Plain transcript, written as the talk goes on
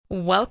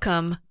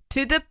Welcome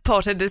to the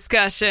Potter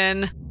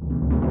Discussion.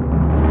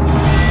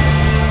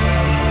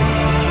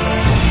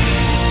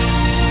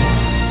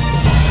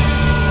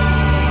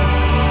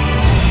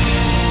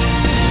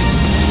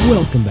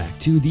 Welcome back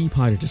to the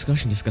Potter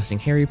Discussion, discussing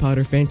Harry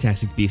Potter,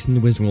 Fantastic Beasts, and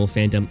the Wizarding World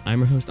fandom.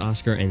 I'm your host,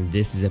 Oscar, and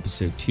this is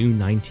episode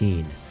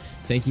 219.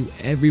 Thank you,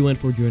 everyone,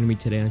 for joining me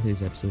today on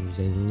today's episode. It was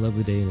a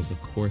lovely day, and it's,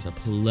 of course, a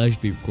pleasure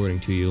to be recording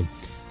to you.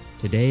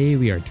 Today,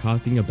 we are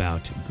talking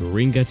about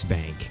Gringotts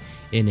Bank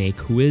in a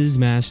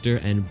QuizMaster,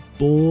 and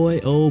boy,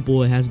 oh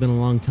boy, it has been a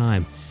long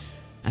time.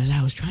 As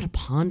I was trying to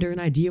ponder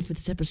an idea for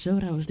this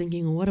episode, I was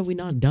thinking, what have we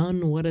not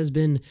done? What has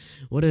been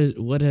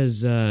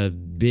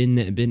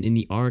in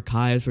the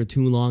archives for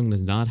too long and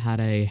has not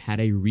had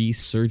a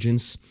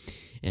resurgence?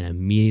 And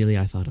immediately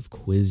I thought of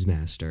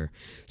QuizMaster.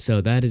 So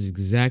that is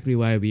exactly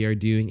why we are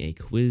doing a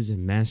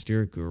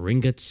QuizMaster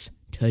Gringotts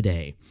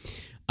today.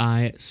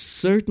 I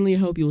certainly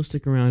hope you will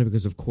stick around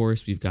because, of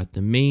course, we've got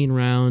the main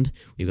round,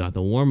 we've got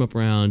the warm-up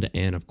round,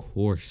 and, of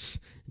course,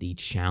 the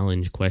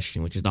challenge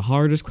question, which is the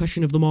hardest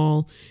question of them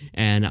all.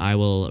 And I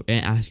will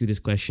ask you this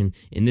question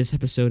in this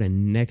episode,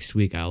 and next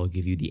week I will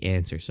give you the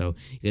answer. So,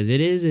 because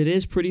it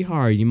is pretty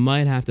hard, you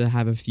might have to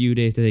have a few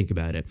days to think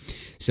about it.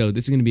 So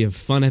this is going to be a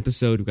fun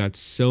episode. We've got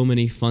so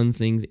many fun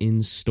things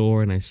in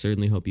store, and I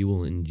certainly hope you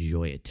will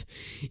enjoy it.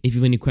 If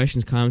you have any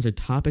questions, comments, or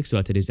topics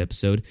about today's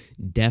episode,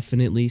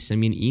 definitely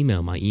send me an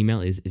email. My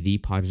email is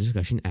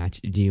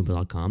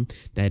thepotterdiscussion@gmail.com.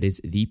 That is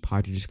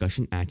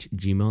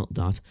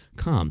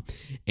thepotterdiscussion@gmail.com.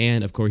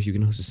 And, of course, you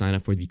can also sign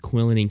up for the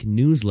Quill and Ink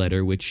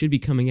newsletter, which should be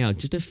coming out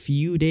just a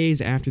few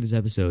days after this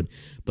episode.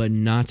 But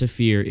not to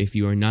fear, if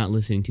you are not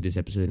listening to this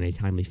episode in a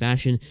timely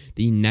fashion,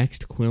 the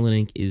next Quill and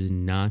Ink is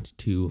not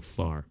too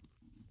far.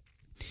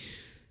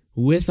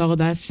 With all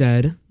that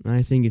said,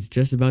 I think it's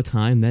just about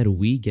time that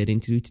we get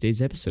into today's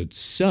episode.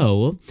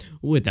 So,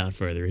 without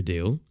further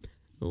ado,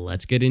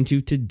 let's get into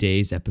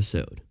today's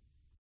episode.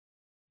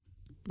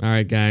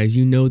 Alright guys,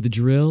 you know the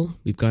drill.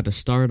 We've got to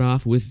start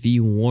off with the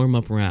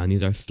warm-up round.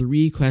 These are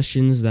 3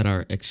 questions that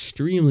are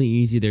extremely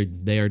easy.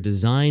 They are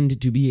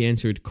designed to be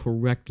answered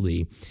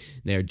correctly.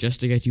 They are just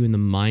to get you in the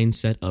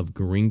mindset of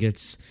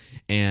Gringotts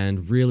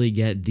and really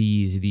get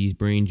these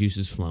brain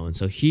juices flowing.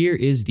 So here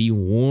is the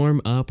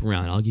warm-up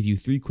round. I'll give you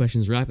 3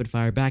 questions rapid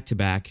fire back to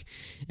back,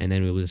 and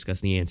then we will discuss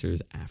the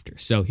answers after.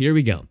 So here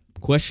we go.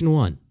 Question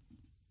 1.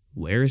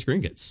 Where is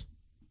Gringotts?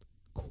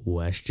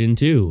 Question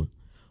 2.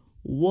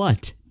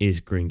 What is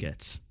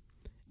Gringotts?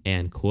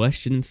 And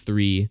question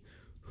 3,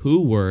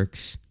 who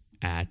works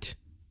at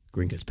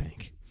Gringotts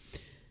Bank?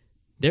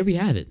 There we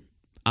have it.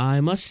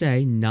 I must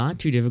say, not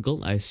too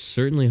difficult. I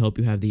certainly hope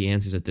you have the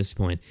answers at this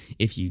point.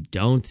 If you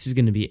don't, this is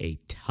going to be a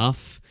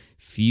tough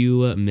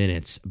few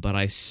minutes, but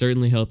I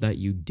certainly hope that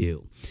you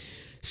do.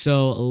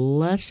 So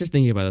let's just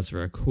think about this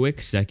for a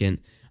quick second.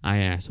 I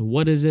asked,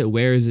 what is it,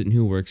 where is it, and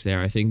who works there?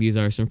 I think these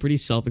are some pretty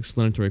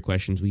self-explanatory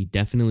questions. We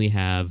definitely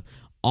have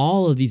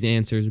all of these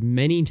answers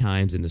many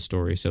times in the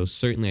story, so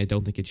certainly I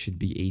don't think it should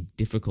be a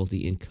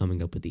difficulty in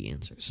coming up with the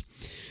answers.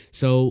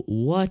 So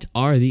what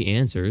are the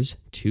answers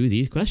to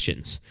these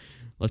questions?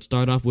 Let's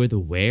start off with,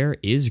 where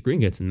is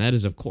Gringotts? And that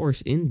is, of course,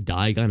 in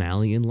Diagon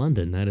Alley in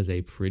London. That is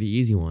a pretty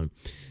easy one.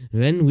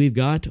 Then we've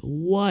got,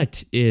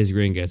 what is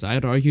Gringotts?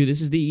 I'd argue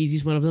this is the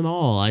easiest one of them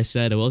all. I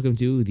said, welcome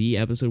to the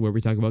episode where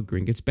we talk about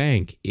Gringotts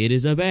Bank. It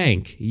is a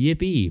bank.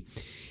 Yippee.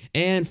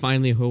 And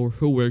finally,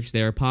 who works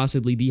there?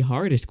 Possibly the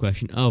hardest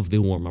question of the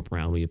warm-up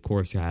round. We, of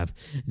course, have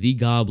the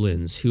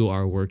goblins who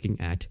are working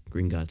at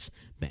Gringotts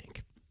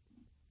Bank.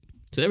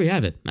 So there we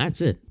have it. That's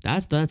it.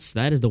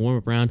 That is the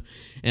warm-up round.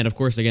 And of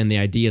course, again, the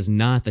idea is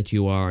not that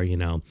you are,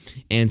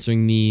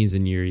 answering these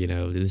and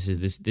you're, this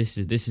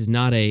is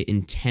not a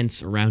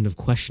intense round of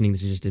questioning.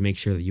 This is just to make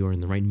sure that you are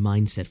in the right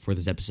mindset for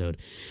this episode.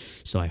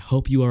 So I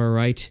hope you are all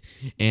right.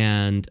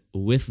 And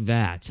with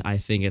that, I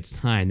think it's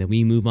time that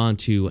we move on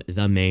to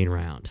the main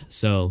round.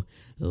 So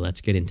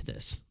let's get into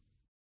this.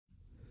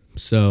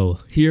 So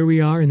here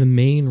we are in the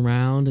main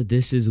round.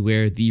 This is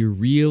where the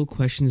real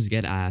questions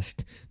get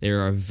asked.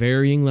 There are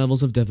varying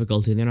levels of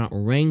difficulty. They're not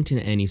ranked in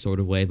any sort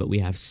of way, but we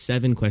have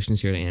 7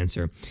 questions here to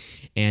answer.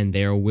 And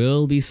there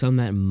will be some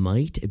that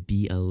might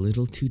be a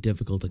little too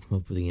difficult to come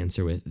up with the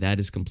answer with. That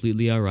is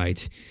completely all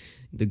right.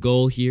 The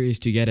goal here is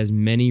to get as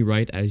many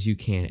right as you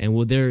can.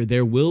 And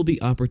there will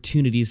be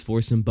opportunities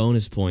for some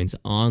bonus points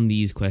on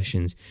these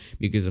questions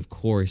because, of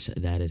course,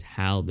 that is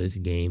how this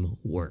game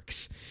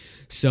works.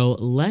 So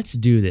let's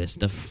do this.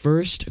 The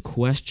first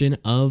question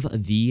of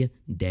the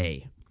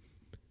day.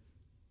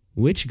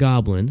 Which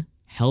goblin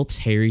helps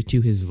Harry to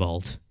his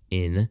vault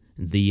in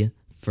the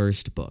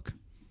first book?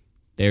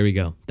 There we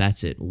go.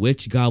 That's it.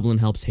 Which goblin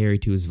helps Harry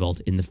to his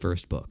vault in the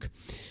first book?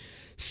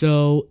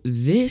 So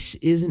this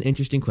is an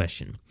interesting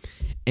question.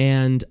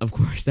 And, of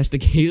course, that's the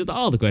case with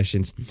all the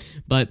questions.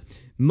 But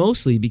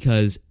mostly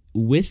because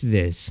with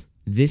this,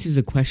 this is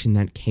a question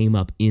that came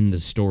up in the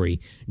story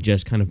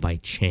just kind of by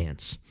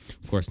chance.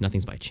 Of course,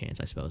 nothing's by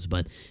chance, I suppose,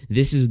 but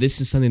this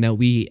is something that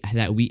we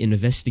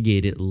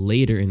investigated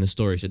later in the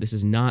story. So this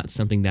is not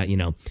something that,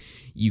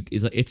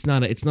 it's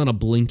not a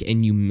blink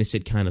and you miss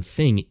it kind of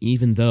thing.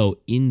 Even though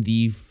in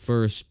the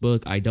first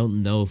book, I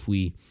don't know if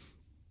we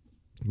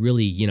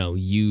really,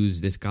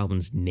 use this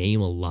goblin's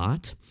name a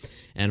lot.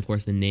 And of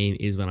course, the name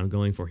is what I'm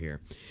going for here.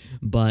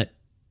 But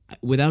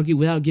without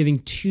giving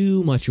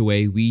too much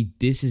away,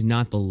 this is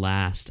not the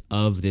last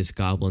of this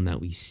goblin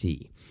that we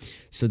see.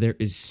 So there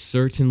is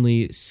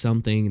certainly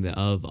something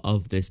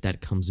of this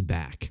that comes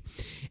back.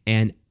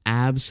 And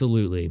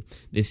absolutely,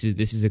 this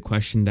is a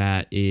question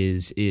that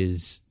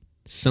is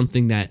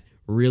something that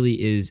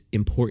really is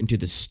important to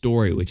the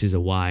story, which is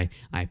why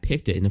I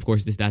picked it. And of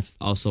course, that's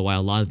also why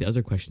a lot of the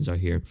other questions are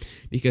here,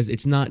 because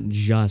it's not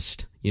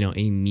just,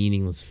 a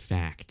meaningless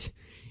fact.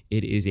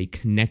 It is a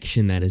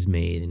connection that is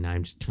made, and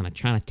I'm just kind of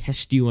trying to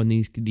test you on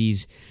these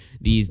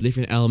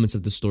different elements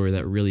of the story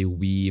that really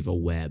weave a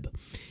web.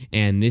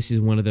 And this is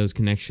one of those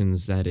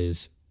connections that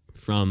is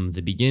from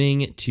the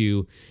beginning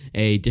to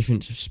a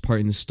different part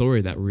in the story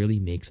that really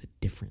makes a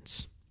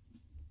difference.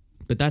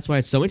 But that's why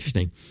it's so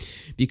interesting,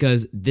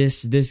 because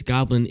this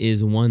goblin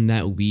is one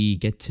that we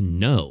get to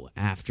know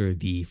after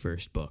the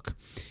first book,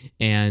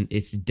 and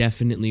it's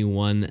definitely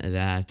one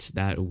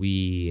that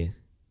we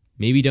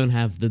maybe don't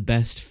have the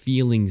best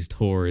feelings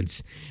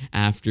towards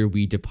after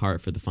we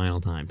depart for the final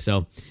time.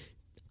 So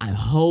I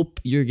hope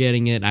you're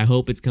getting it. I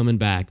hope it's coming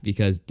back,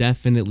 because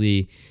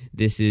definitely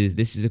this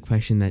is a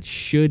question that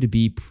should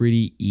be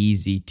pretty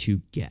easy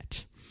to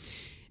get.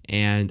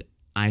 And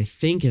I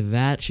think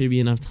that should be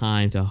enough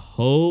time to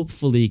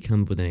hopefully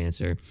come up with an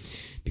answer,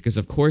 because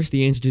of course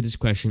the answer to this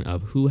question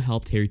of who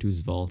helped Harry to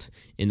his vault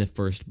in the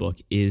first book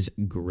is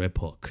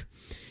Griphook.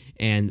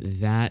 And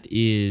that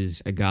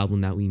is a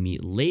goblin that we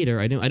meet later.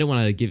 I don't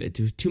want to give it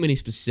too many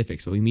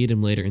specifics, but we meet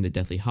him later in the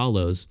Deathly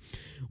Hallows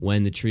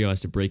when the trio has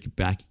to break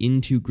back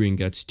into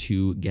Gringotts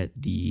to get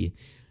the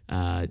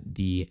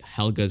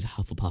Helga's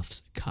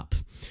Hufflepuff's cup,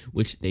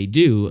 which they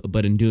do,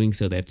 but in doing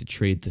so they have to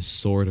trade the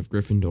Sword of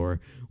Gryffindor,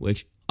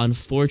 which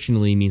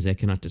unfortunately means they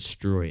cannot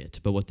destroy it.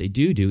 But what they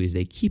do is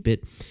they keep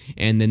it,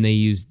 and then they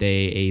use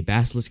a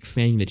Basilisk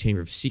Fang, the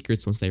Chamber of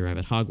Secrets, once they arrive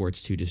at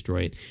Hogwarts to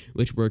destroy it,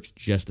 which works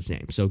just the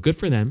same. So good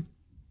for them.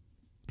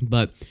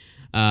 But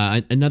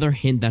another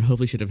hint that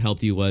hopefully should have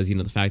helped you was,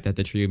 the fact that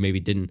the trio maybe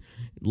didn't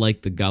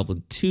like the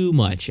goblin too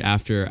much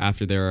after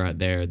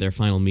their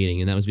final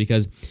meeting, and that was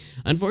because,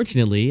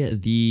 unfortunately,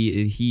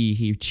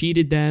 he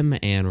cheated them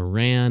and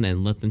ran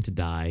and let them to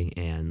die,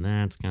 and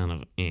that's kind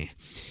of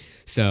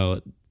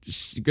So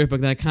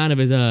Griphook,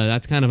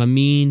 that's kind of a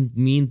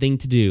mean thing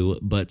to do,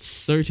 but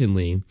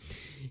certainly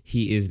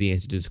he is the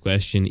answer to this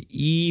question.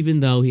 Even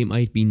though he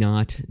might be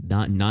not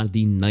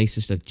the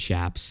nicest of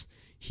chaps,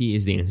 he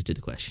is the answer to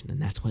the question,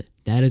 and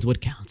that is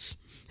what counts.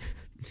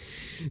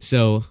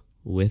 So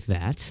with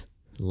that,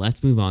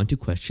 let's move on to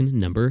question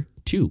number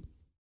 2.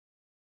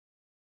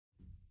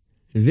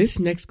 This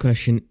next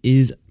question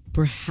is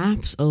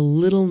perhaps a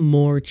little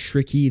more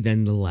tricky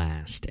than the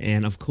last.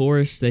 And of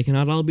course, they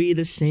cannot all be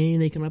the same.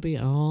 They cannot be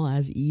all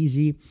as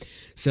easy.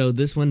 So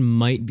this one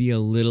might be a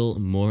little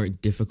more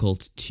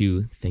difficult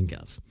to think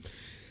of.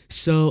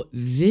 So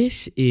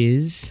this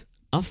is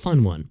a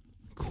fun one.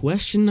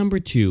 Question number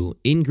 2.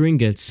 In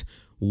Gringotts,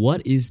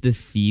 what is the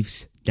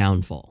thief's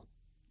downfall?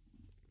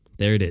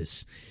 There it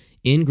is.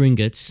 In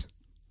Gringotts,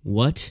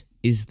 what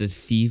is the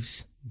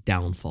thief's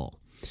downfall?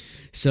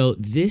 So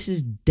this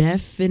is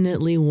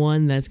definitely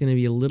one that's going to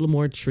be a little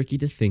more tricky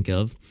to think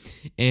of,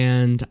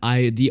 and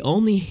the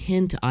only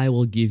hint I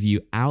will give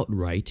you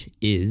outright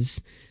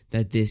is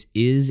that this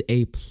is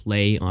a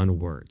play on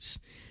words.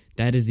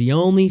 That is the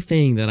only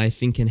thing that I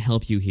think can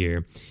help you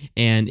here,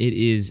 and it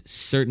is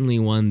certainly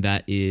one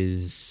that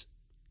is,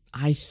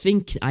 I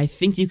think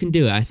you can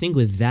do it. I think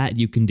with that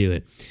you can do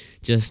it.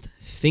 Just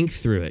think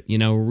through it,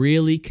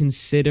 really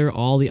consider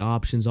all the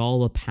options, all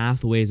the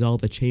pathways, all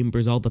the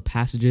chambers, all the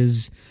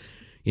passages.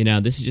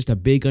 This is just a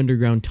big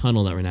underground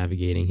tunnel that we're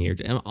navigating here.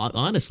 And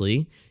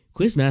honestly,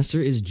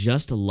 QuizMaster is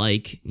just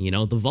like,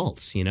 the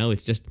vaults.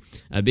 It's just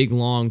a big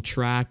long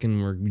track,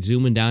 and we're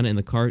zooming down it in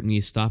the cart, and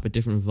you stop at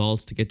different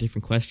vaults to get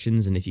different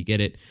questions. And if you get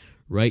it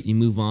right, you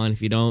move on.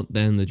 If you don't,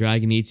 then the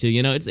dragon eats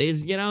you.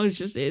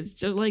 It's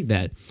just like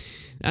that.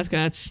 That's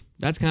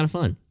kind of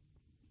fun.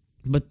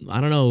 But I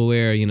don't know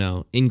where, in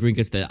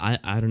Gringotts, that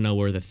I don't know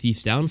where the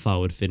thief's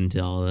downfall would fit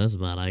into all this,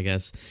 but I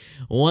guess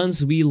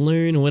once we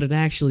learn what it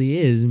actually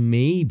is,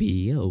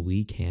 maybe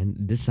we can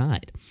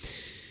decide.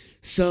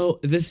 So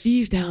the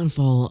thief's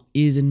downfall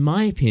is, in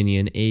my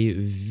opinion, a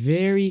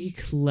very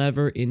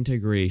clever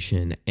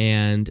integration,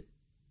 and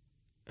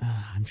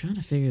I'm trying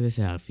to figure this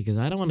out because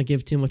I don't want to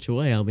give too much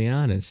away, I'll be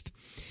honest.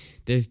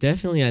 There's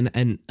definitely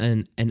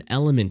an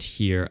element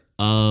here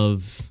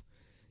of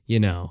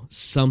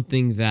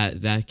something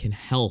that can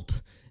help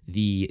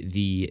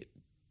the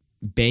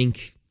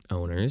bank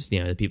owners,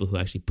 the people who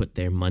actually put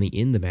their money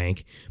in the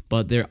bank,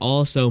 but there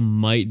also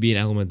might be an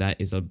element that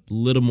is a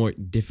little more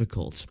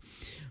difficult.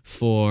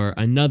 for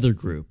another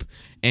group.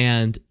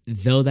 And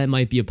though that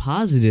might be a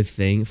positive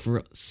thing,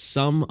 for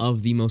some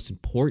of the most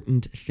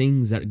important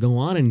things that go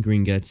on in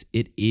Gringotts,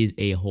 it is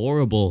a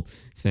horrible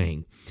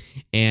thing.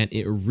 And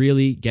it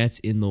really gets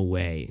in the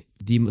way.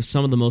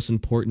 Some of the most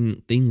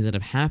important things that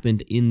have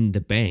happened in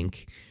the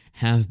bank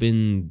have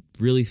been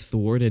really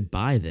thwarted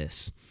by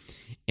this.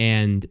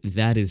 And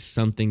that is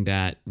something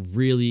that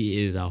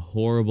really is a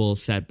horrible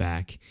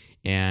setback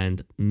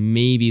and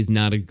maybe is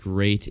not a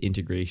great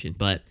integration.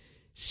 But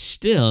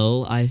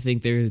still, I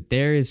think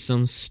there is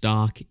some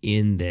stock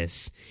in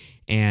this.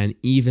 And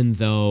even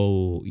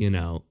though,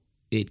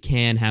 it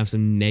can have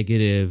some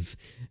negative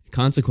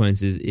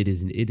consequences, it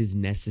is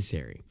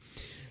necessary.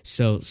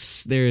 So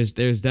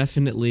there's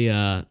definitely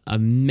a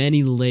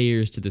many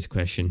layers to this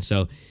question.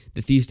 So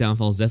the Thief's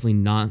Downfall is definitely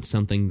not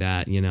something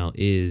that,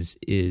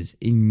 is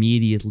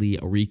immediately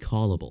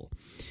recallable.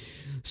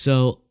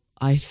 So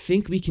I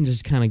think we can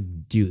just kind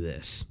of do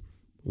this.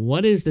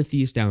 What is the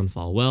Thief's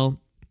Downfall?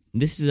 Well,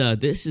 this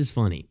is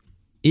funny.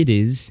 It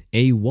is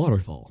a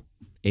waterfall.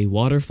 A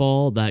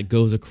waterfall that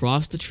goes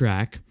across the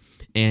track,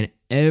 and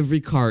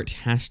every cart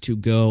has to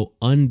go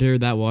under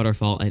that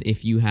waterfall. And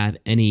if you have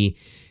any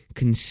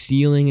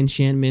concealing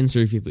enchantments, or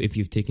if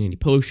you've taken any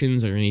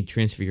potions or any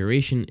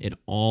transfiguration, it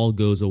all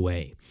goes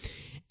away.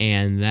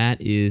 And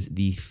that is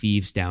the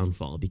Thieves'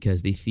 Downfall,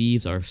 because the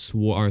thieves are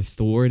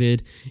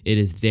thwarted. It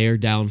is their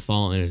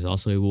downfall, and it is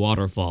also a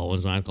waterfall, which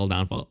is why it's called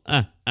downfall.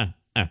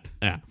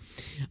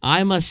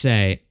 I must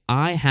say,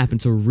 I happen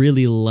to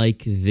really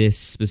like this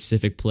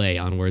specific play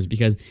on words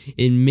because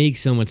it makes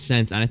so much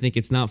sense, and I think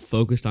it's not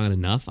focused on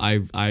enough.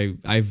 I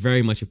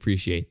very much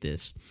appreciate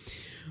this.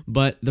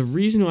 But the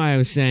reason why I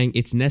was saying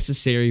it's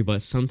necessary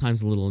but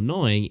sometimes a little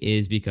annoying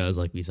is because,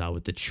 like we saw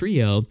with the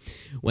trio,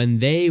 when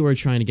they were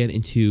trying to get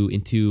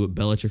into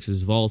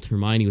Bellatrix's vault,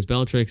 Hermione was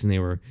Bellatrix, and they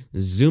were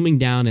zooming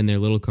down in their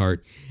little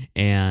cart,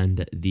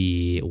 and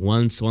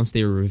once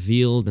they were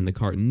revealed and the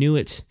cart knew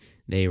it,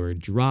 they were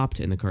dropped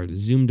and the cart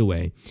zoomed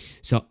away.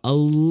 So I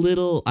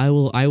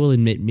will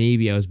admit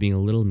maybe I was being a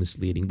little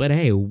misleading, but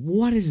hey,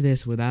 what is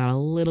this without a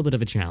little bit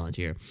of a challenge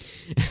here?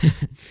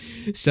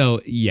 So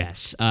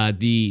yes,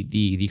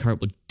 the cart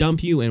will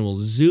dump you and will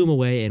zoom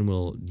away, and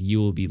you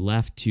will be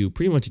left to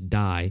pretty much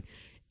die,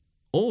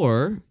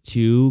 or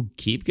to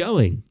keep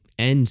going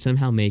and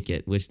somehow make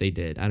it, which they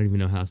did. I don't even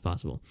know how it's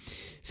possible.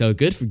 So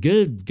good for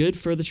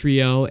the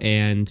trio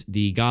and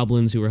the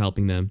goblins who were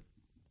helping them.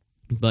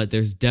 But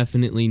there's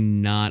definitely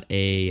not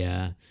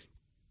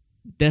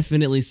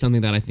definitely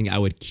something that I think I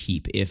would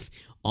keep. If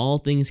all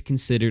things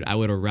considered, I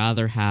would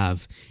rather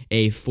have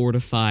a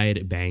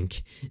fortified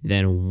bank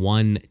than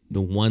one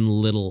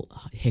little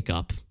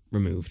hiccup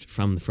removed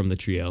from the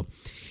trio.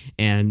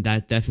 And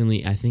that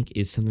definitely, I think,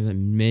 is something that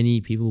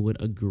many people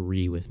would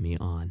agree with me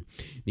on,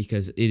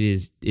 because it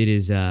is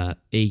a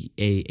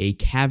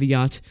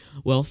caveat.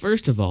 Well,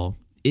 first of all,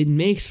 it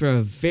makes for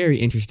a very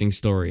interesting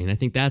story, and I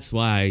think that's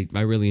why I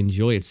really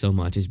enjoy it so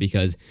much, is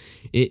because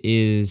it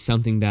is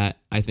something that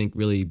I think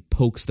really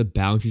pokes the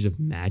boundaries of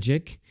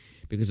magic,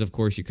 because of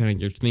course you're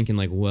thinking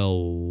like,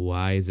 well,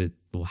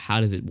 how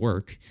does it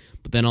work?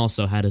 But then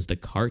also, how does the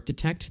cart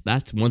detect?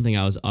 That's one thing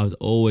I was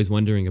always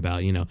wondering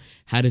about,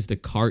 how does the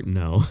cart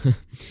know?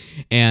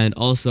 And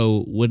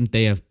also, wouldn't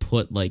they have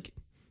put like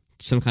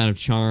some kind of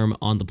charm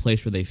on the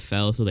place where they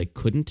fell so they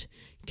couldn't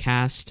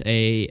cast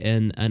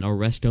an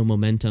arresto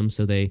momentum,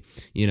 so they,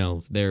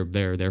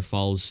 their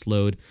fall was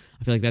slowed?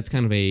 I feel like that's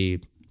kind of a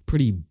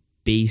pretty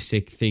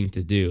basic thing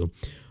to do.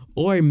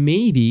 Or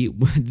maybe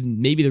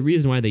the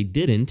reason why they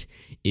didn't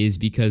is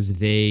because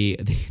they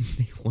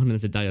wanted them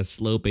to die a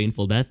slow,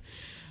 painful death.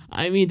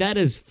 I mean, that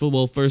is,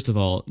 well, first of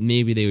all,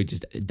 maybe they would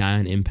just die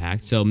on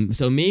impact. So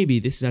maybe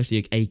this is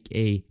actually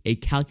a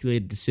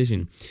calculated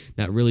decision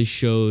that really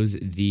shows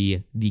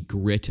the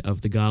grit of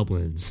the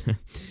goblins.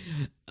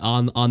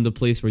 On the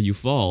place where you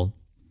fall,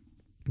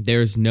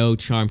 there's no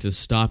charm to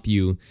stop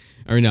you,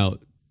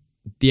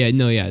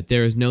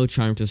 there is no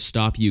charm to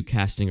stop you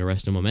casting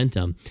Arresto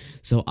Momentum.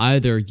 So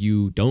either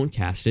you don't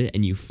cast it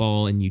and you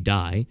fall and you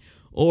die,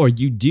 or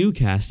you do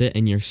cast it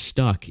and you're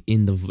stuck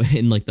in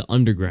the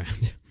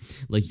underground.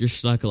 Like you're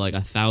stuck like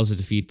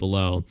 1,000 feet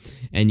below,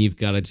 and you've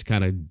got to just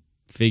kind of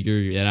figure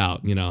it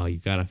out.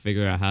 You've got to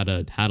figure out how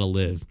to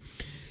live.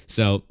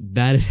 So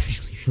that is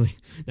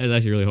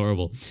actually really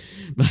horrible.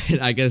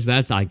 But I guess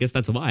that's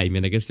why. I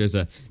mean, I guess there's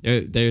a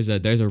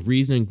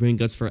reason in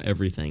Gringotts for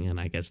everything, and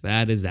I guess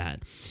that is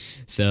that.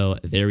 So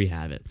there we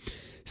have it.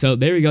 So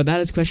there we go. That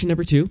is question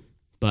number 2.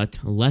 But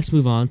let's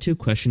move on to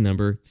question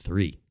number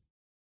 3.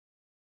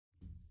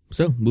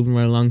 So moving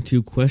right along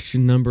to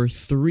question number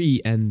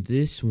 3, and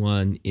this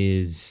one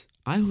is,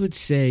 I would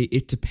say,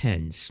 it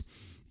depends.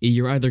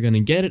 You're either going to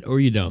get it or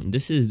you don't.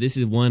 This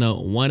is one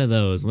of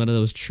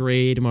those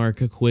trademark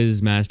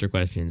QuizMaster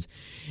questions,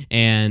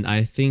 and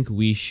I think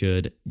we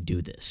should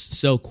do this.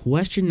 So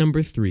question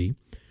number 3,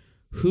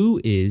 who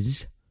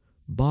is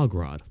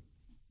Bogrod?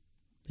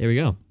 There we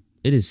go.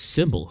 It is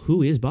simple.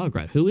 Who is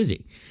Bogrod? Who is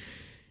he?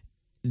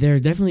 There are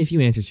definitely a few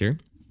answers here.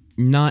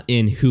 not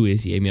in who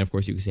is he. I mean, of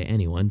course, you could say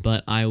anyone,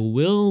 but I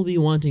will be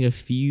wanting a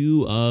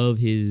few of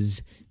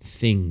his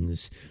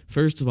things.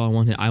 First of all,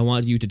 I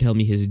want you to tell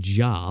me his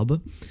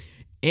job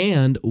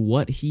and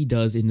what he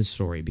does in the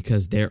story,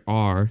 because there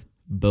are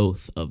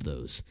both of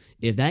those.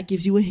 If that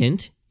gives you a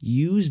hint,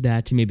 use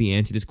that to maybe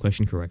answer this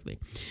question correctly.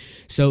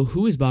 So,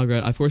 who is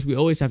Bogrod? Of course, we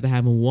always have to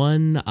have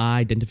one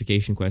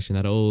identification question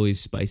that always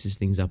spices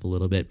things up a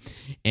little bit.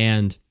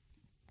 And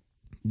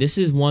this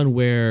is one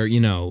where,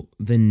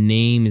 the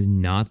name is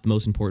not the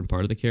most important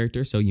part of the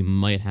character, so you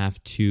might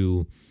have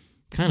to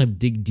kind of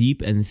dig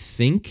deep and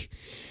think.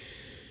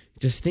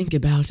 Just think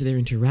about their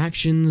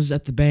interactions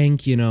at the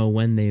bank,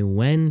 when they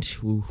went,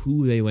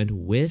 who they went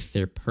with,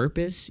 their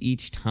purpose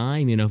each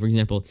time. For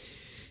example,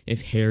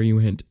 if Harry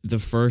went the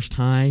first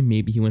time,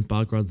 maybe he went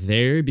Bogrod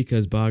there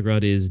because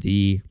Bogrod is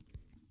the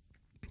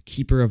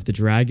keeper of the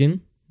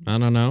dragon. I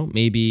don't know.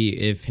 Maybe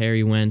if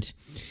Harry went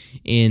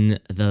in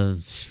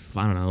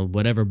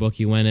whatever book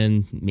he went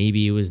in,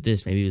 maybe it was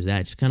this, maybe it was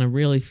that. Just kind of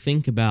really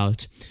think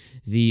about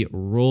the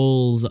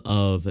roles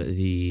of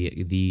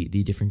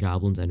the different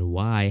goblins and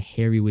why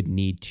Harry would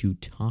need to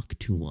talk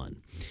to one.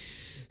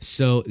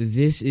 So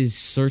this is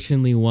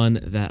certainly one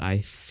that I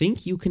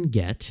think you can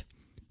get,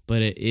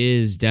 but it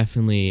is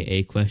definitely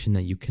a question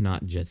that you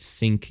cannot just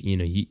think.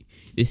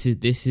 This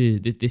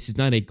is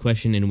not a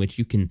question in which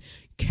you can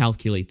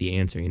calculate the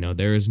answer.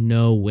 There is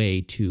no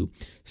way to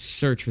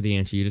search for the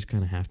answer. You just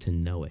kind of have to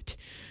know it.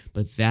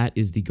 But that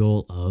is the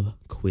goal of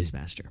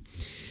QuizMaster.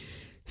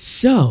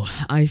 So,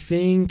 I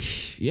think,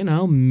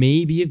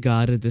 maybe you've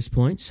got it at this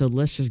point. So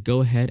let's just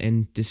go ahead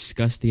and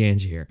discuss the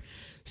answer here.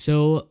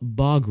 So,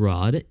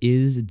 Bogrod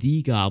is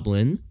the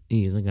goblin.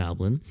 He is a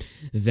goblin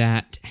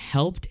that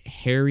helped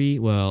Harry.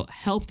 Well,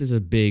 helped is a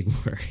big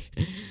word.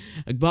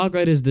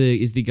 Bogrod is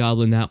the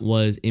goblin that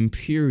was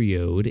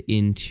imperioed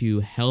into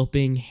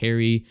helping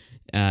Harry,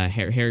 Ron,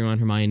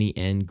 Hermione,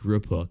 and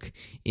Griphook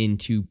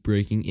into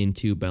breaking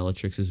into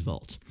Bellatrix's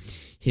vault.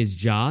 His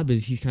job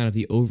is he's kind of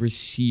the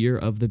overseer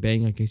of the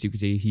bank. I guess you could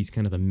say he's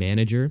kind of a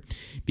manager,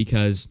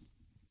 because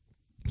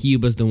he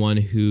was the one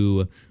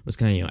who was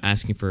kind of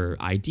asking for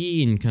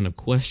ID and kind of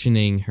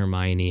questioning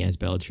Hermione as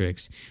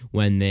Bellatrix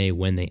when they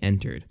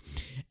entered.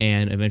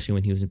 And eventually,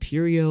 when he was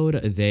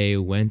imperioed, they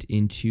went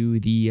into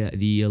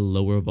the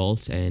lower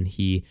vaults, and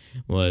he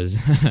was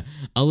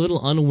a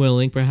little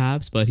unwilling,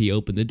 perhaps, but he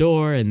opened the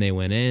door, and they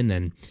went in,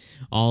 and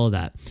all of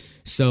that.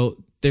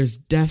 So there's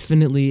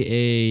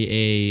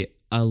definitely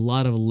a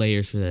lot of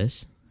layers for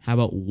this. How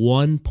about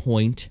 1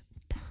 point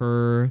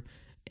per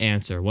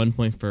answer? 1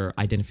 point for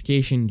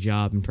identification,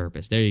 job, and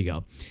purpose. There you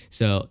go.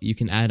 So you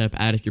can add up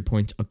your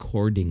points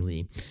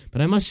accordingly.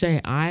 But I must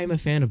say, I'm a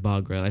fan of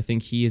Bogrod. I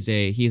think he is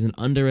an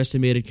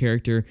underestimated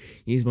character.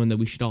 He's one that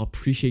we should all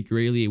appreciate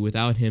greatly.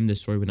 Without him,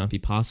 this story would not be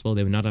possible.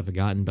 They would not have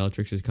gotten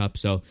Bellatrix's cup.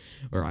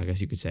 Or I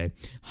guess you could say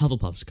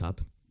Hufflepuff's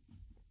cup.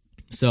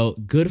 So,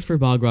 good for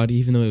Bogrod,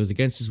 even though it was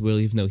against his will,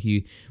 even though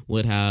he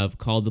would have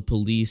called the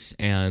police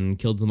and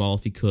killed them all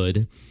if he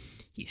could.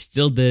 He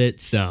still did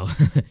it, so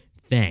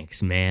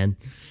thanks, man.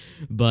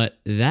 But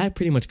that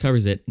pretty much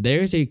covers it.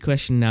 There's a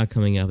question now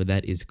coming up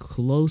that is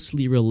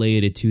closely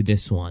related to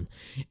this one,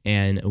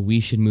 and we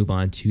should move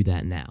on to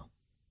that now.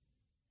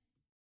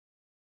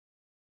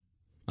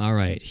 All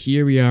right,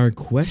 here we are,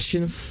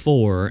 question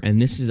 4,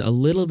 and this is a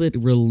little bit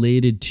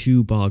related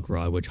to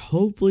Bogrod, which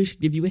hopefully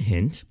should give you a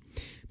hint.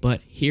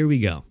 But here we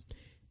go.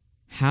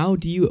 How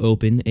do you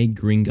open a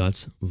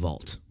Gringotts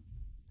vault?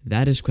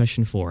 That is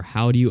question 4.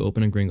 How do you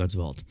open a Gringotts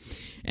vault?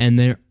 And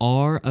there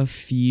are a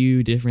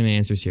few different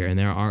answers here, and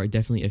there are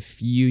definitely a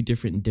few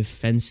different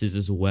defenses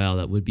as well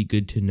that would be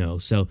good to know.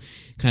 So,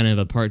 kind of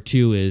a part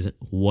 2 is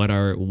what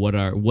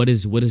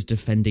is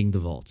defending the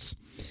vaults?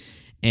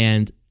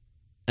 And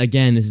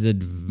again, this is a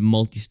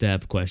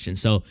multi-step question.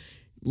 So,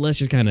 let's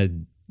just kind of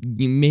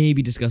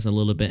maybe discuss a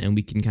little bit, and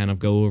we can kind of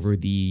go over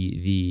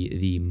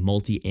the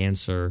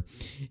multi-answer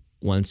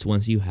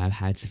once you have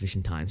had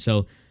sufficient time.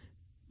 So,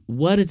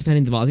 what is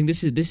defending the vault? I think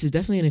this is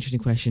definitely an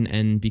interesting question,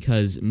 and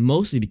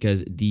mostly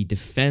because the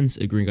defense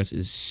of Gringotts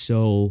is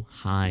so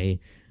high.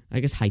 I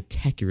guess high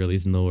tech really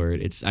isn't the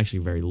word. It's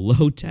actually very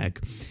low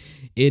tech.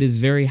 It is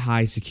very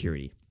high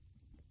security.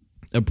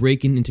 A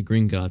break-in into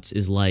Gringotts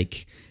is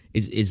like.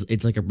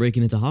 It's like a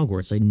break-in into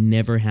Hogwarts. It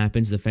never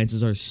happens. The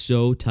fences are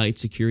so tight.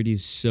 Security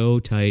is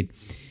so tight.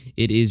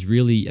 It is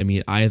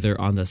really,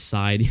 either on the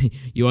side,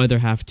 you either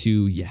have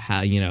to,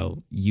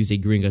 use a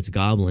Gringotts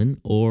goblin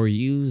or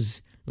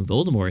use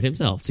Voldemort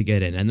himself to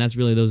get in. And those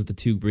are the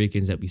 2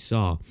 break-ins that we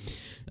saw.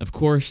 Of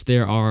course,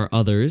 there are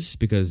others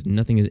because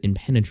nothing is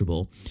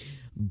impenetrable,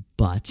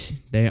 but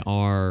they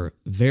are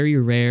very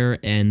rare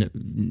and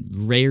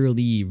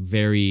rarely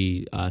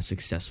very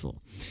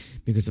successful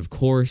because, of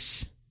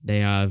course,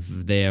 They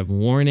have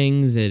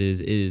warnings.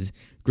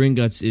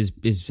 Gringotts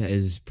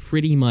is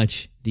pretty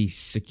much the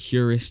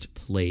securest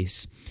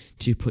place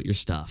to put your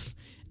stuff,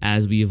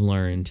 as we have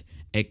learned,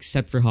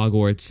 except for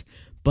Hogwarts.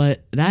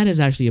 But that is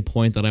actually a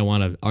point that I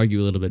want to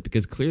argue a little bit,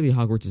 because clearly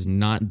Hogwarts is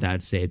not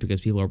that safe,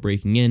 because people are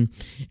breaking in,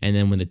 and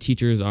then when the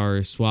teachers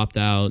are swapped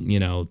out,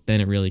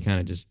 then it really kind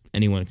of just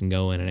anyone can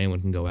go in and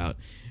anyone can go out,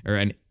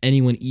 or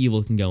anyone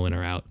evil can go in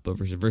or out. But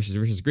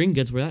versus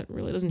Gringotts, where that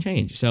really doesn't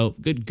change. So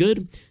good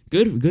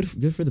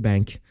for the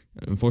bank.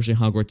 Unfortunately,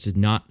 Hogwarts did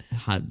not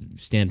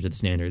stand up to the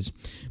standards,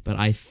 but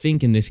I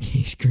think in this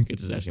case,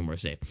 Gringotts is actually more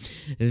safe.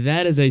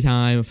 That is a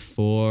time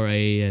for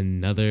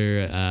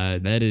another.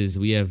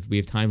 We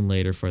have time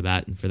later for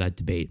that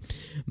debate,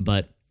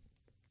 but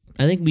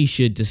I think we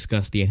should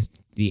discuss the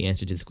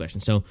answer to this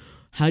question. So,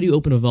 how do you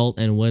open a vault,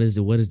 and what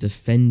is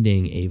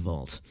defending a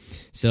vault?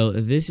 So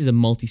this is a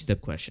multi-step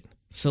question.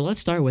 So let's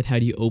start with, how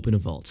do you open a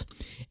vault?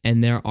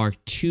 And there are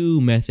two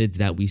methods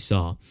that we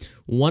saw.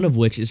 One of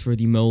which is for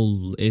the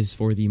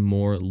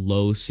more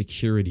low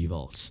security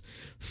vaults.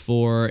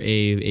 For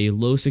a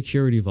low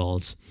security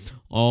vault,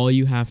 all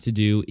you have to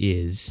do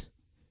is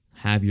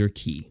have your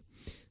key.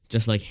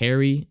 Just like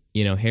Harry,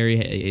 Harry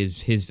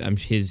is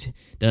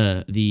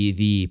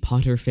the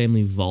Potter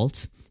family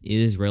vault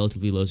is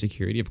relatively low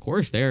security. Of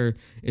course, there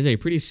is a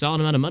pretty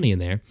solid amount of money in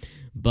there,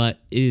 but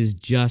it is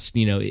just,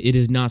 it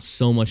is not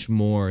so much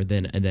more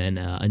than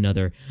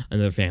another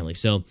family.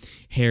 So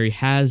Harry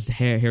has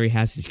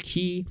his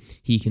key.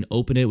 He can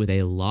open it with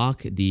a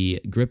lock.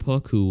 The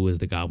Griphook, who was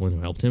the goblin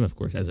who helped him, of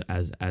course,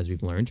 as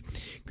we've learned,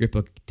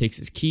 Griphook takes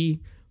his key,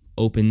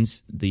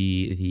 opens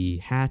the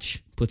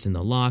hatch, puts in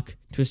the lock,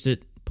 twists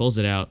it, pulls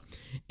it out,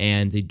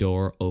 and the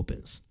door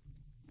opens.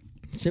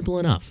 Simple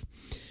enough.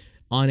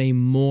 On a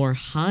more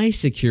high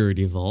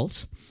security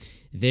vault,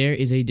 there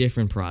is a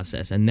different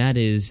process, and that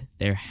is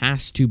there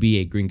has to be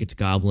a Gringotts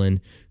goblin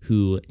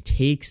who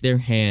takes their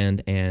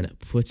hand and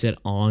puts it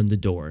on the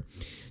door.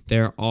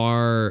 There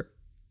are,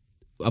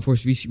 of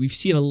course, we've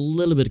seen a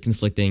little bit of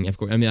conflicting. Of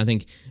course, I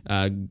think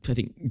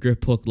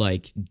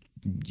Griphook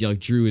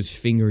drew his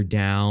finger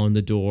down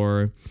the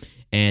door,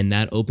 and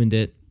that opened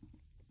it.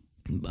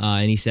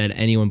 And he said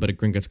anyone but a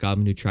Gringotts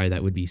goblin who tried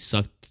that would be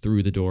sucked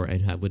through the door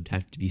and would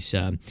have to be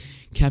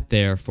kept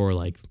there for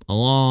a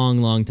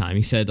long time.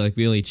 He said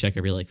we only check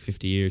every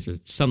 50 years or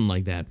something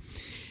like that.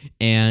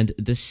 And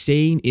the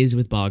same is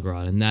with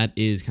Bogrod, and that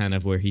is kind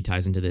of where he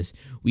ties into this.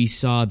 We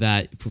saw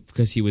that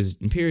because he was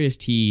Imperious,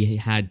 he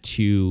had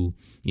to,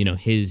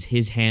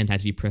 his hand had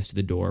to be pressed to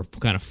the door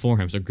kind of for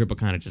him, so Griphook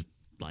kind of just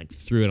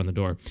threw it on the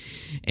door.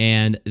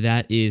 And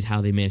that is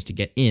how they managed to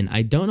get in.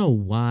 I don't know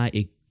why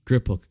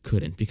Griphook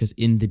couldn't, because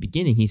in the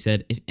beginning he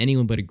said if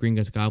anyone but a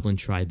Gringotts goblin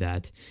tried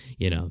that,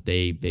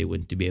 they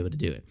wouldn't be able to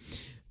do it.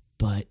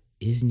 But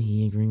isn't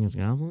he a Gringotts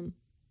goblin?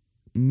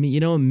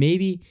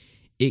 Maybe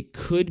it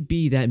could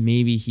be that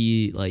maybe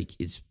he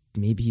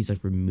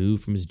he's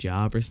removed from his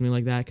job or something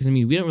like that. Because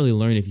we don't really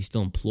learn if he's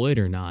still employed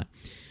or not.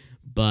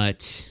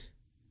 But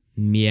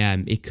yeah,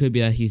 it could be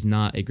that he's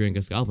not a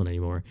Gringotts goblin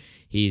anymore.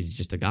 He's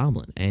just a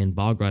goblin, and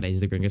Bogrod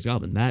is the Gringotts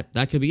goblin.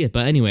 That could be it.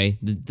 But anyway,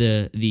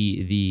 the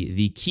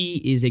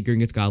key is a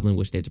Gringotts goblin,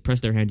 which they have to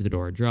press their hand to the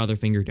door, draw their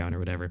finger down, or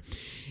whatever.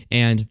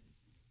 And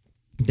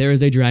there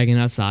is a dragon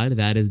outside.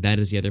 That is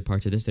the other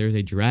part to this. There is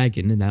a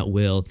dragon that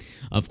will,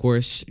 of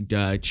course,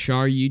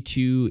 char you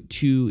to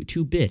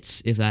 2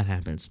 bits if that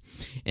happens.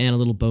 And a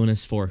little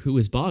bonus for who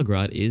is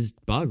Bogrod is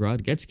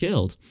Bogrod gets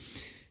killed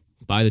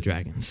by the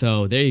dragon.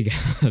 So there you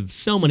go.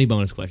 So many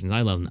bonus questions.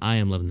 I love them. I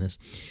am loving this.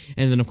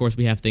 And then of course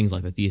we have things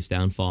like the Thief's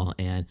Downfall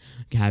and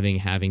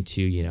having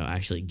to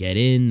actually get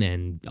in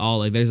and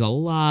all. There's a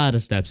lot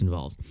of steps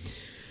involved.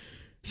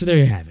 So there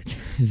you have it.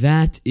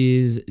 That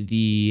is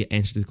the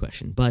answer to the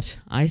question. But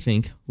I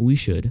think we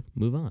should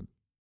move on.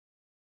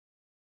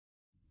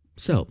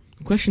 So,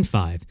 question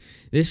 5.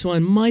 This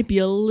one might be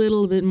a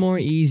little bit more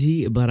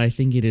easy, but I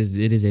think it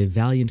is a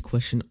valiant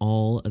question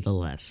all the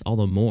less. All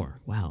the more.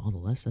 Wow, all the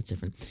less? That's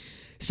different.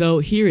 So,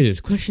 here it is.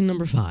 Question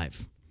number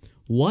 5.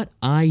 What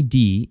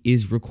ID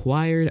is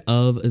required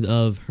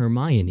of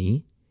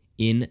Hermione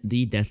in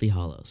the Deathly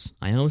Hallows?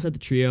 I almost said the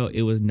trio.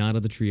 It was not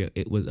of the trio.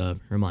 It was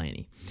of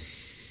Hermione.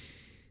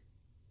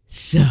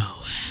 So,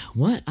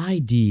 what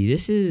ID?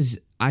 This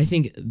is, I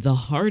think, the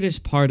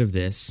hardest part of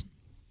this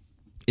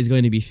is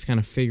going to be kind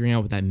of figuring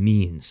out what that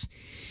means.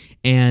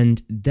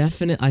 And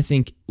I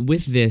think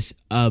with this,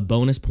 a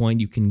bonus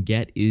point you can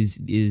get is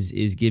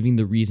giving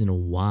the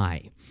reason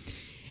why.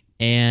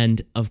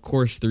 And of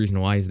course, the reason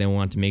why is they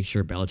want to make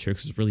sure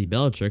Bellatrix is really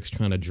Bellatrix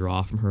trying to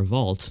draw from her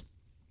vault.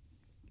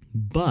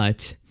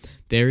 But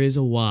there is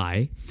a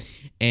why,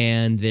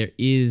 and there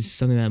is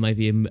something that might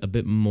be a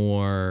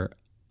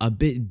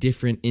bit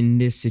different in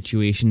this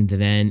situation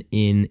than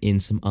in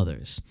some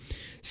others.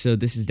 So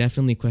this is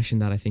definitely a question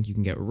that I think you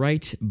can get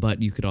right,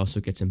 but you could also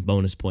get some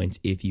bonus points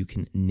if you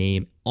can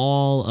name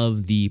all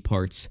of the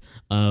parts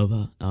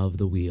of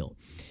the wheel.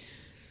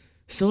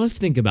 So let's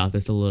think about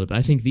this a little bit.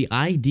 I think the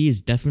ID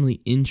is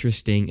definitely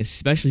interesting,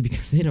 especially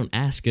because they don't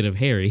ask it of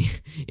Harry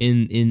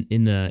in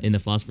the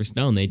Philosopher's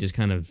Stone. They just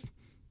kind of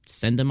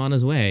send him on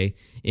his way.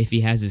 If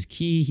he has his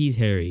key, he's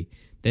Harry.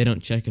 They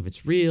don't check if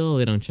it's real.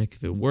 They don't check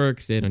if it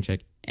works. They don't check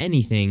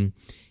anything.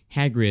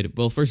 Hagrid,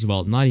 well, first of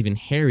all, not even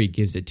Harry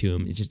gives it to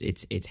him.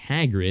 It's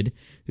Hagrid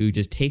who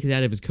just takes it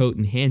out of his coat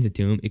and hands it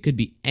to him. It could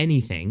be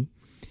anything.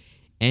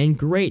 And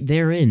great,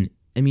 they're in.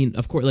 I mean,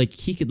 of course, like,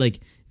 he could,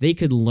 like, they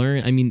could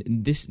learn. I mean,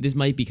 this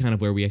might be kind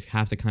of where we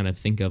have to kind of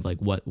think of, like,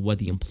 what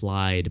the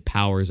implied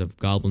powers of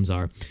goblins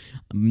are.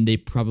 They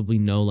probably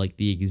know, like,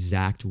 the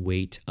exact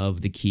weight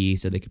of the key,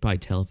 so they could probably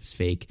tell if it's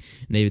fake.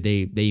 And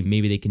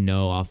maybe they can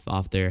know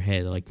off their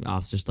head, like,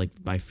 off just, like,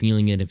 by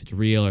feeling it, if it's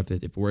real or if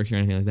it works or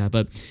anything like that.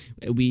 But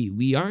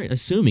we aren't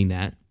assuming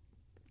that.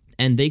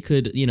 And they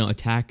could,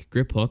 attack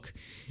Griphook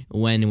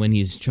when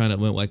he's trying to,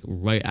 like,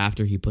 right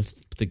after he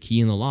puts the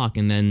key in the lock,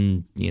 and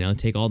then,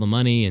 take all the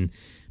money.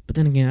 But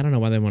then again, I don't know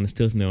why they want to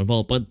steal from their own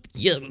vault. But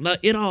yeah,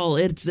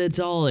 it's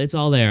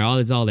all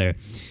there.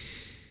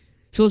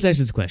 So let's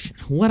answer this question.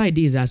 What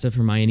ID is asked of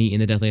Hermione in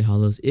the Deathly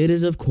Hallows? It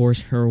is, of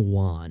course, her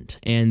wand.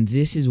 And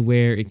this is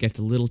where it gets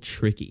a little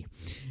tricky.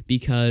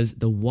 Because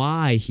the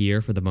why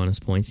here for the bonus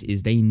points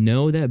is they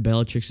know that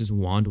Bellatrix's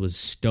wand was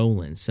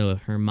stolen. So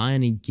if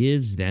Hermione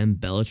gives them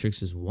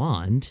Bellatrix's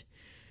wand,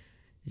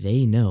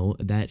 they know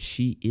that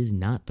she is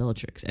not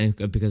Bellatrix. And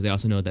because they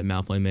also know that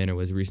Malfoy Manor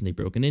was recently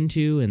broken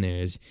into, and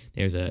there's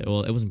a,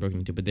 well, it wasn't broken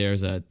into, but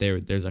there's a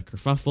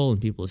kerfuffle and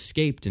people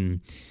escaped,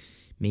 and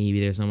maybe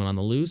there's someone on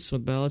the loose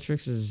with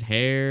Bellatrix's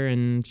hair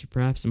and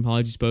perhaps some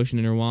Polyjuice Potion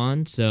in her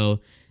wand.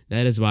 So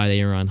that is why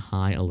they are on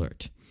high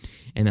alert.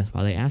 And that's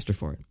why they asked her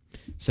for it.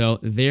 So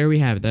there we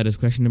have it. That is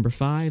question number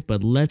 5.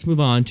 But let's move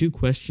on to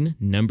question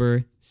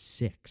number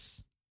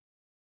 6.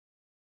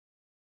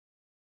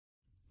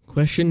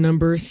 Question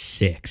number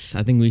 6.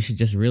 I think we should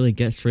just really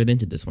get straight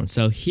into this one.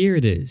 So here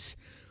it is.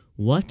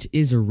 What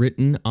is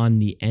written on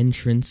the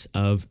entrance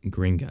of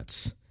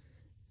Gringotts?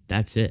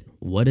 That's it.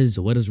 What is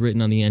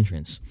written on the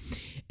entrance?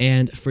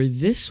 And for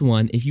this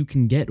one, if you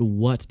can get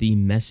what the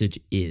message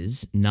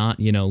is, not,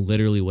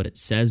 literally what it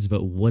says,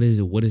 but what is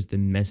the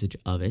message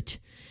of it?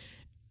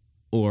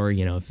 Or,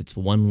 if it's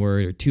one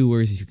word or 2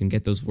 words, if you can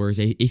get those words,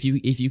 if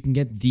you can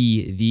get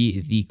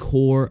the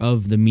core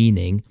of the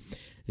meaning,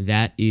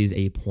 that is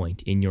a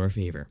point in your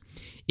favor.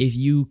 If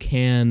you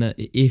can,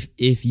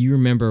 if you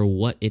remember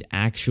what it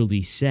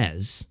actually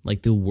says,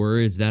 like the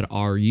words that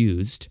are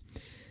used,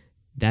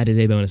 that is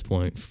a bonus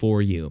point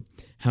for you.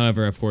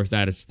 However, of course,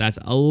 that's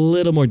a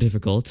little more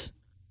difficult.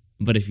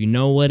 But if you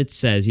know what it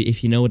says,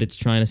 if you know what it's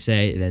trying to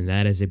say, then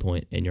that is a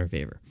point in your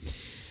favor.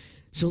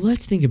 So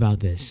let's think about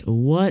this.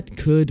 What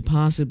could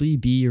possibly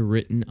be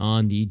written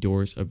on the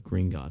doors of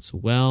Gringotts?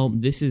 Well,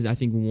 this is, I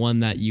think, one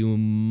that you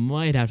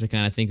might have to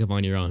kind of think of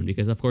on your own,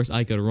 because, of course,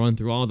 I could run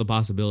through all the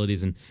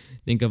possibilities and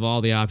think of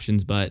all the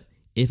options, but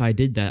if I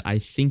did that, I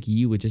think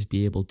you would just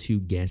be able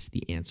to guess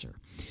the answer.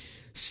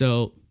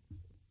 So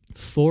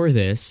for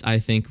this, I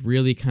think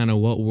really kind of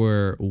what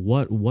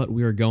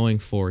we're going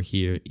for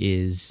here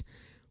is,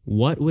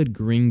 what would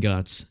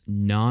Gringotts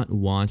not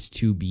want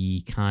to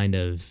be kind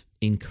of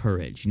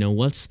encouraged?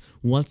 What's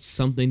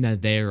something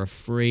that they're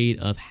afraid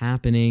of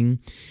happening?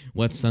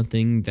 What's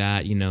something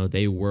that,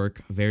 they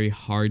work very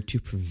hard to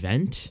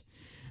prevent?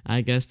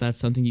 I guess that's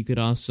something you could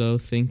also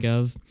think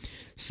of.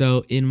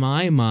 So in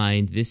my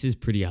mind, this is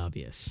pretty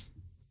obvious.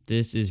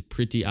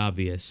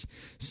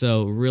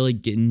 So really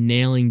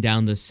nailing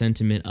down the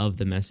sentiment of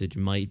the message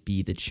might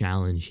be the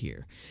challenge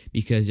here.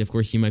 Because, of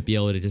course, you might be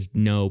able to just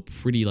know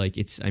pretty, like,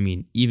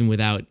 even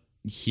without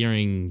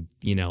hearing,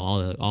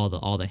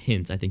 all the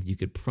hints, I think you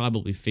could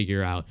probably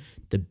figure out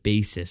the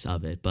basis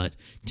of it. But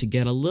to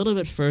get a little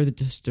bit further,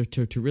 just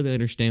to really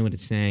understand what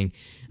it's saying,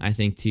 I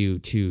think to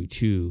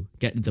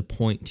get the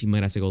point, you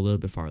might have to go a little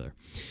bit farther.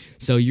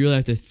 So you really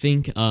have to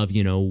think of,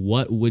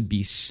 what would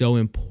be so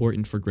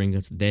important for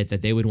Gringotts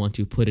that they would want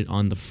to put it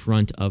on the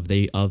front of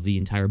the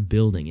entire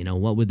building.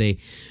 What would they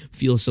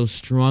feel so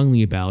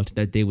strongly about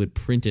that they would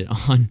print it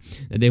on,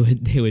 that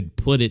they would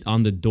put it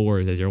on the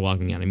doors as you're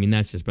walking out. I mean,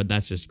 that's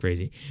just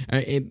crazy.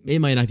 It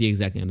might not be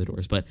exactly on the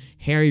doors, but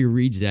Harry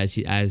reads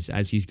it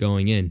as he's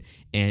going in,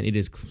 and it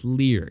is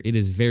clear. It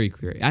is very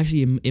clear.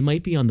 Actually, it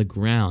might be on the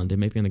ground.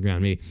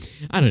 Maybe.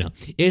 I don't know.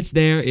 It's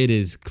there. It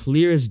is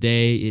clear as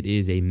day. It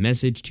is a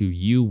message to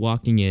you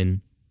walking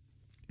in.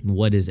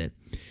 What is it?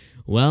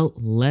 Well,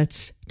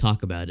 let's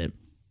talk about it.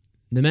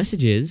 The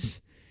message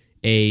is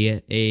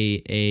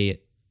a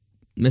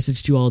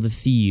message to all the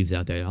thieves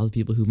out there, all the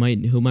people who might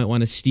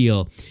want to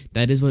steal.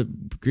 That is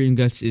what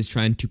Gringotts is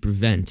trying to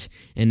prevent.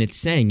 And it's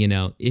saying,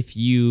 if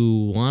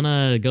you want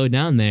to go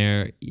down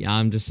there,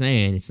 I'm just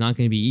saying, it's not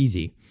going to be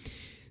easy.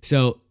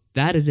 So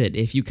that is it.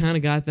 If you kind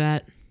of got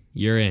that,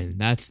 you're in.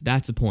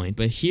 That's a point.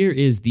 But here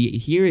is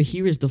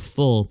the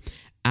full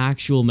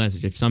actual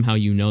message. If somehow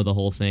you know the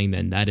whole thing,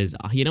 then that is,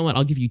 you know what?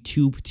 I'll give you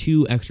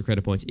two extra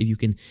credit points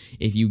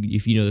if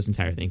you know this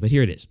entire thing. But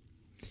here it is.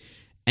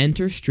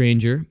 Enter,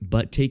 stranger,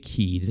 but take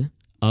heed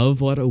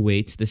of what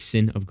awaits the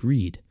sin of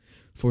greed.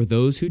 For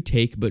those who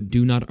take but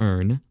do not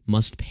earn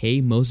must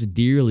pay most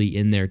dearly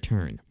in their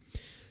turn.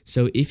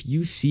 So if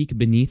you seek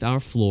beneath our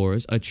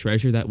floors a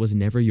treasure that was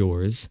never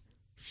yours,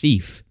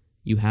 thief,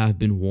 you have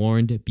been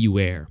warned,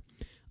 beware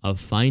of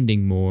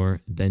finding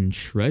more than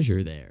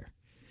treasure there.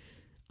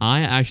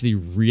 I actually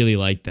really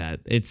like that.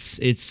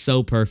 It's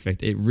so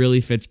perfect. It really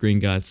fits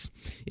Gringotts.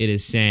 It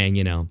is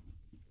saying, all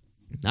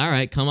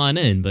right, come on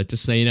in, but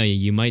just so you know,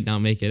 you might not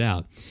make it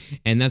out.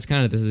 And that's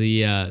kind of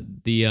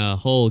the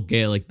whole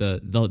like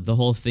the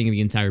whole thing of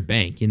the entire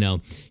bank.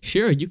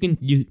 Sure, you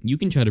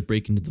can try to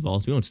break into the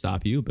vault. We won't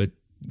stop you, but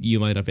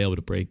you might not be able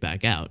to break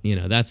back out.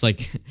 That's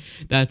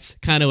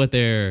kind of what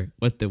they're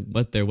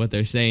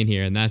saying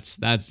here, and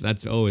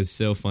that's always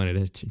so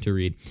funny to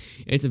read.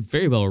 It's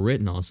very well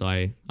written. Also,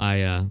 I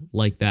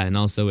like that, and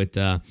also it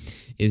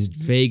is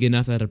vague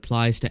enough that it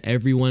applies to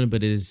everyone,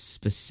 but is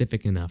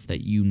specific enough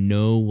that you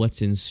know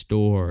what's in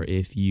store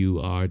if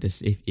you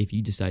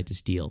decide to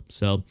steal.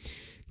 So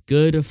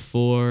good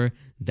for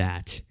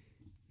that.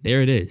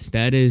 There it is.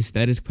 That is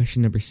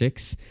question number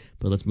 6.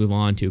 But let's move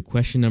on to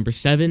question number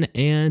 7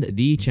 and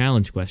the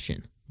challenge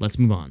question. Let's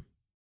move on.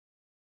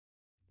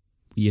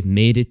 We have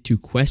made it to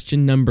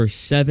question number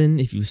 7.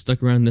 If you've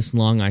stuck around this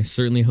long, I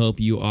certainly hope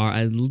you are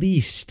at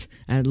least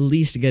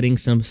getting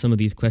some of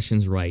these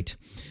questions right.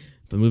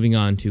 But moving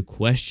on to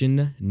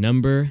question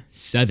number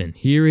 7.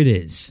 Here it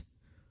is.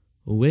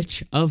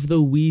 Which of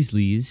the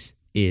Weasleys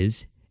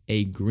is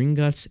a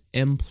Gringotts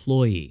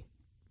employee?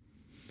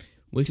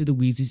 Which of the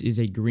Weasleys is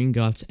a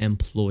Gringotts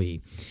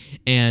employee?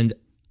 And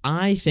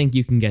I think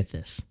you can get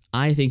this.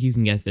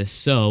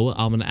 So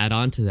I'm going to add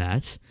on to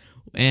that.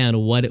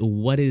 And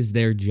what is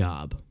their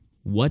job?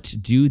 What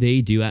do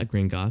they do at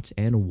Gringotts?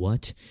 And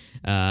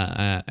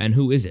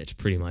who is it?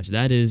 Pretty much.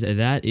 That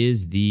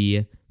is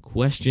the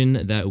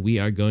question that we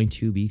are going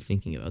to be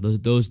thinking about.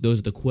 Those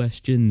are the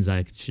questions,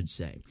 I should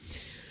say.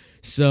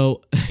 So,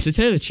 to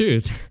tell you the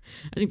truth,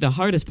 I think the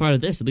hardest part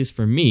of this, at least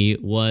for me,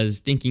 was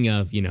thinking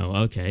of,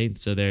 okay,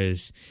 so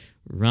there's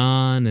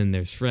Ron and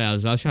there's Fred. I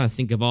was trying to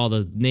think of all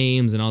the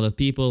names and all the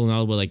people, and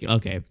all were like,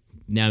 okay,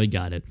 now we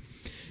got it.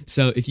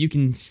 So if you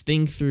can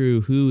think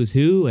through who is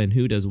who and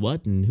who does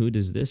what and who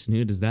does this and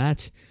who does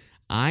that,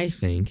 I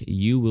think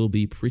you will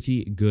be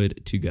pretty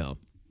good to go.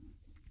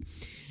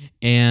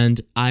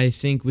 And I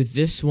think with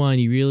this one,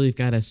 you really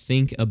got to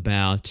think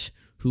about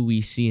who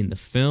we see in the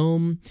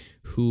film,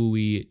 who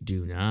we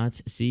do not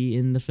see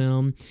in the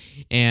film,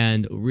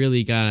 and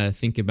really gotta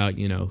think about,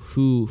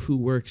 who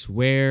works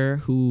where,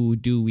 who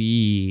do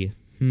we,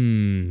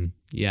 I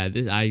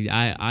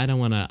don't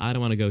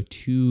wanna go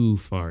too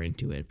far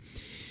into it.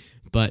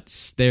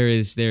 But there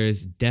is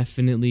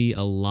definitely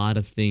a lot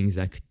of things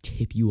that could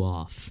tip you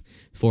off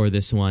for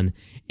this one,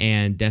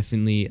 and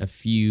definitely a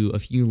few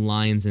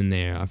lines in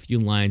there, a few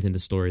lines in the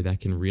story that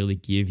can really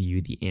give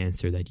you the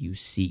answer that you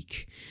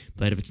seek.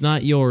 But if it's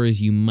not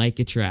yours, you might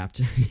get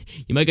trapped.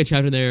 You might get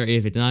trapped in there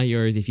if it's not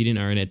yours, if you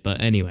didn't earn it.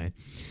 But anyway,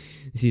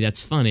 see,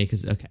 that's funny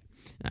because, okay,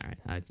 all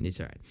right, it's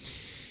all right.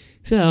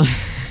 So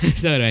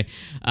anyway,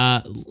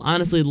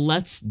 honestly,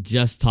 let's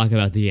just talk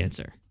about the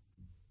answer.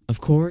 Of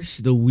course,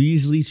 the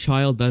Weasley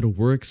child that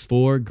works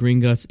for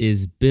Gringotts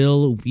is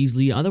Bill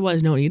Weasley,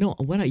 otherwise known. You know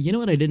what I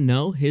didn't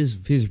know?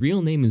 His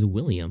real name is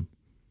William.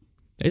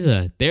 There's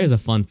a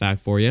fun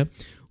fact for you.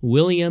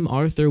 William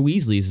Arthur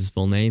Weasley is his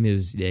full name.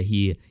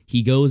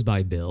 He goes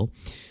by Bill.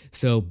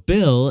 So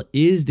Bill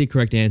is the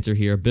correct answer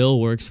here. Bill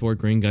works for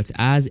Gringotts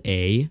as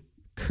a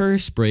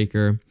curse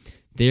breaker.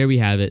 There we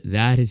have it.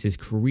 That is his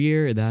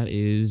career. That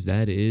is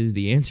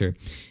the answer.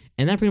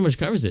 And that pretty much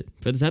covers it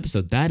for this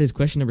episode. That is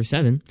question number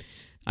 7.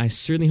 I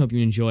certainly hope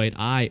you enjoyed.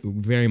 I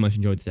very much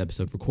enjoyed this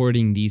episode.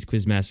 Recording these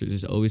QuizMasters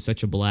is always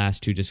such a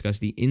blast to discuss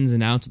the ins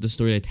and outs of the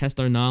story, to test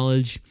our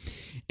knowledge,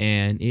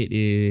 and it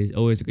is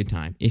always a good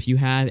time. If you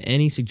have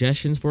any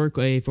suggestions for a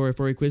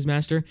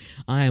QuizMaster,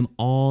 I am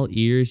all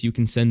ears. You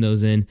can send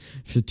those in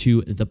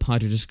to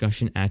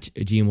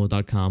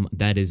thepodderdiscussion@gmail.com.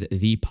 That is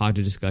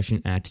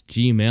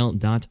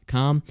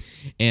thepodderdiscussion@gmail.com.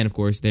 And of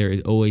course, there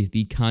is always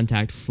the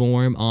contact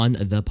form on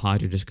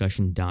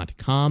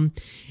thepodderdiscussion.com.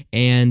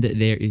 And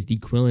there is the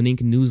Quill and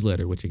Ink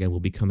newsletter, which again will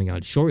be coming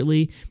out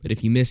shortly. But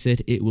if you miss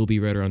it, it will be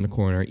right around the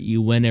corner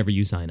whenever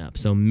you sign up.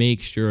 So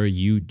make sure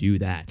you do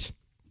that.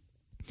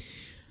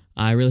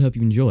 I really hope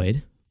you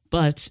enjoyed,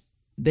 but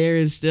there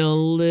is still a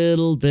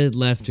little bit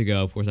left to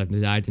go. Of course, I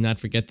did not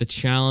forget the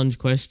challenge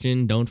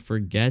question. Don't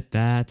forget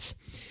that.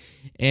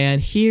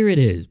 And here it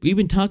is. We've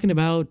been talking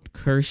about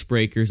curse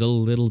breakers a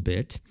little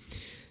bit.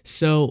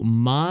 So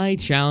my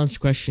challenge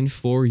question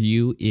for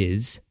you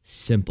is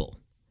simple.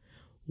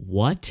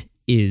 What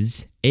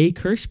is a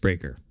curse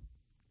breaker?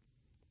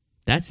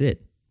 That's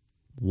it.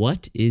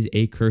 What is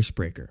a curse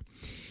breaker?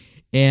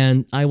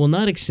 And I will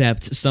not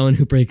accept someone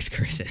who breaks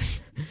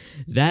curses.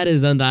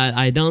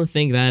 I don't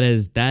think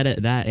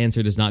that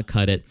answer does not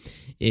cut it.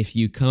 If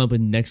you come up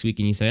with next week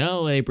and you say,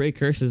 oh, I break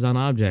curses on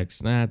objects,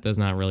 that does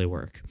not really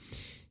work.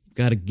 You've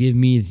got to give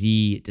me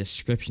the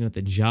description of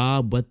the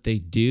job, what they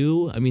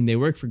do. I mean, they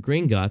work for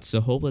Gringotts,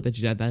 so hopefully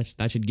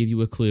that should give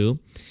you a clue.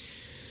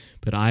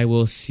 But I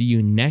will see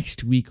you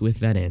next week with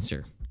that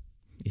answer.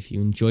 if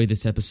you enjoyed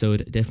this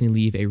episode, definitely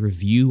leave a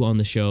review on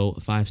the show.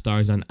 5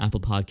 stars on Apple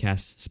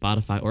Podcasts,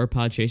 Spotify, or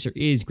Podchaser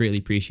is greatly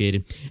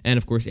appreciated. And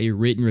of course, a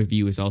written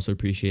review is also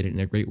appreciated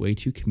and a great way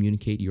to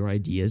communicate your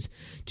ideas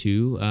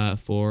to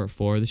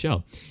for the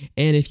show.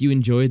 And if you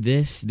enjoyed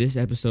this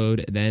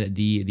episode, then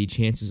the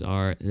chances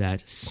are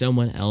that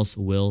someone else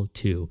will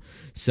too.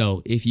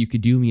 So if you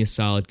could do me a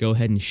solid, go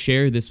ahead and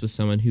share this with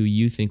someone who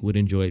you think would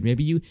enjoy it.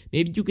 Maybe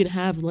you could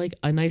have like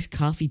a nice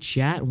coffee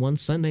chat one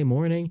Sunday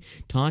morning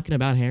talking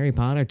about Harry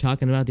Potter,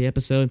 talking about the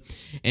episode.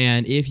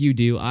 And if you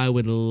do, I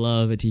would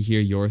love to hear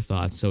your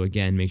thoughts. So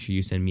again, make sure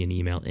you send me an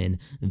email in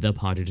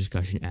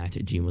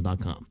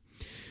thepotterdiscussion@gmail.com.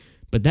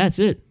 But that's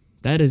it.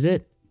 That is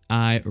it.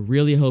 I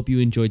really hope you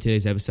enjoyed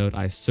today's episode.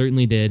 I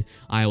certainly did.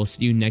 I will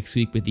see you next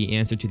week with the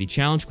answer to the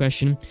challenge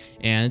question,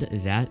 and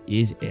that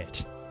is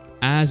it.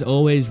 As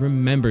always,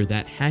 remember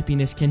that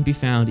happiness can be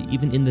found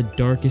even in the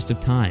darkest of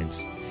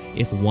times,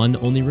 if one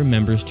only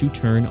remembers to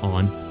turn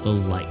on the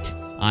light.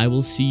 I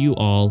will see you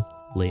all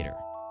later.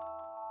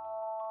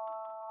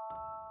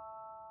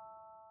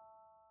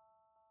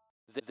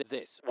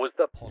 This was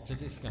the Potter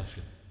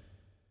Discussion.